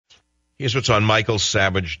Here's what's on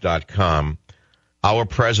michaelsavage.com. Our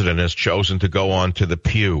president has chosen to go on to the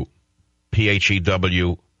Pew,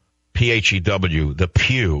 P-H-E-W, the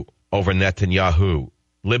Pew, over Netanyahu.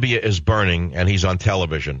 Libya is burning, and he's on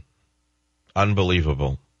television.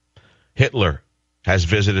 Unbelievable. Hitler has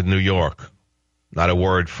visited New York. Not a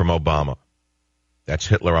word from Obama. That's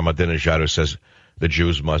Hitler Ahmadinejad, who says the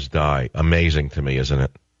Jews must die. Amazing to me, isn't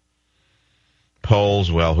it?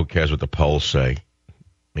 Polls, well, who cares what the polls say?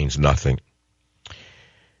 Means nothing.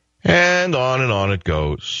 And on it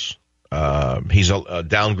goes. He's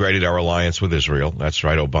downgraded our alliance with Israel. That's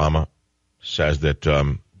right, Obama says that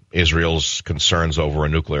Israel's concerns over a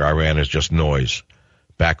nuclear Iran is just noise,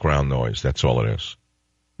 background noise. That's all it is.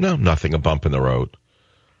 No, nothing, a bump in the road.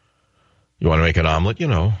 You want to make an omelet?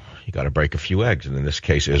 You got to break a few eggs. And in this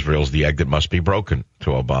case, Israel's the egg that must be broken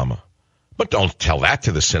to Obama. But don't tell that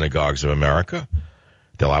to the synagogues of America.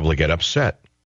 They'll probably get upset.